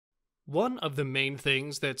One of the main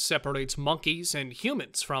things that separates monkeys and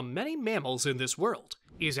humans from many mammals in this world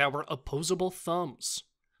is our opposable thumbs.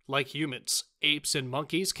 Like humans, apes and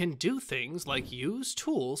monkeys can do things like use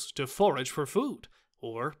tools to forage for food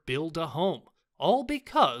or build a home, all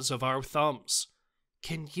because of our thumbs.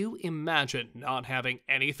 Can you imagine not having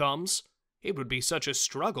any thumbs? It would be such a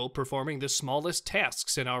struggle performing the smallest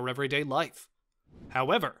tasks in our everyday life.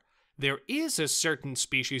 However, there is a certain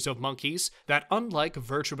species of monkeys that, unlike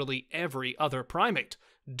virtually every other primate,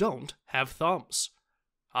 don't have thumbs.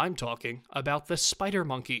 I'm talking about the spider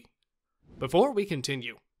monkey. Before we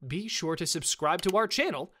continue, be sure to subscribe to our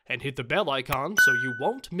channel and hit the bell icon so you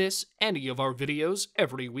won't miss any of our videos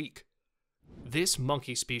every week. This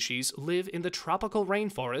monkey species live in the tropical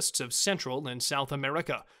rainforests of Central and South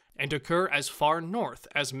America and occur as far north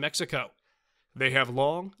as Mexico. They have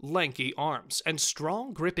long, lanky arms and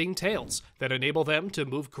strong gripping tails that enable them to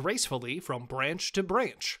move gracefully from branch to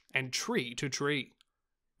branch and tree to tree.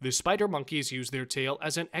 The spider monkeys use their tail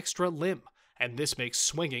as an extra limb, and this makes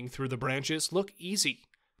swinging through the branches look easy.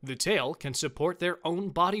 The tail can support their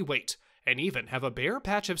own body weight and even have a bare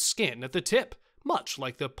patch of skin at the tip, much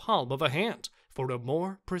like the palm of a hand, for a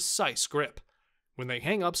more precise grip. When they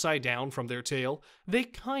hang upside down from their tail, they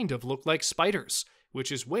kind of look like spiders, which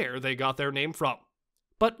is where they got their name from.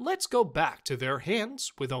 But let's go back to their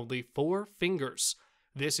hands with only 4 fingers.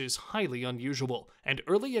 This is highly unusual, and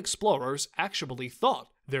early explorers actually thought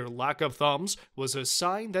their lack of thumbs was a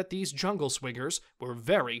sign that these jungle swingers were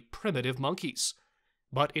very primitive monkeys.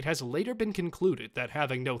 But it has later been concluded that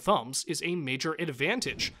having no thumbs is a major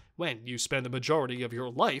advantage when you spend the majority of your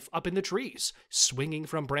life up in the trees, swinging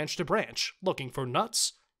from branch to branch, looking for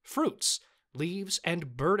nuts, fruits, leaves,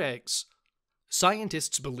 and bird eggs.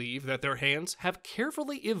 Scientists believe that their hands have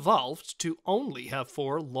carefully evolved to only have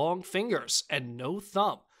 4 long fingers and no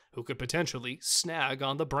thumb, who could potentially snag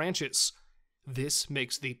on the branches. This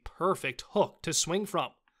makes the perfect hook to swing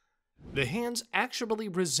from. The hands actually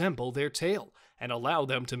resemble their tail and allow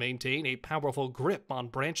them to maintain a powerful grip on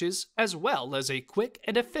branches as well as a quick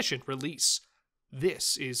and efficient release.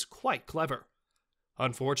 This is quite clever.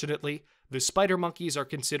 Unfortunately, the spider monkeys are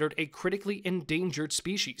considered a critically endangered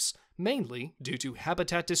species, mainly due to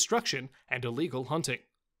habitat destruction and illegal hunting.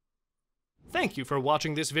 Thank you for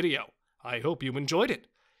watching this video. I hope you enjoyed it.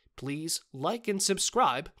 Please like and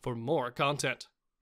subscribe for more content.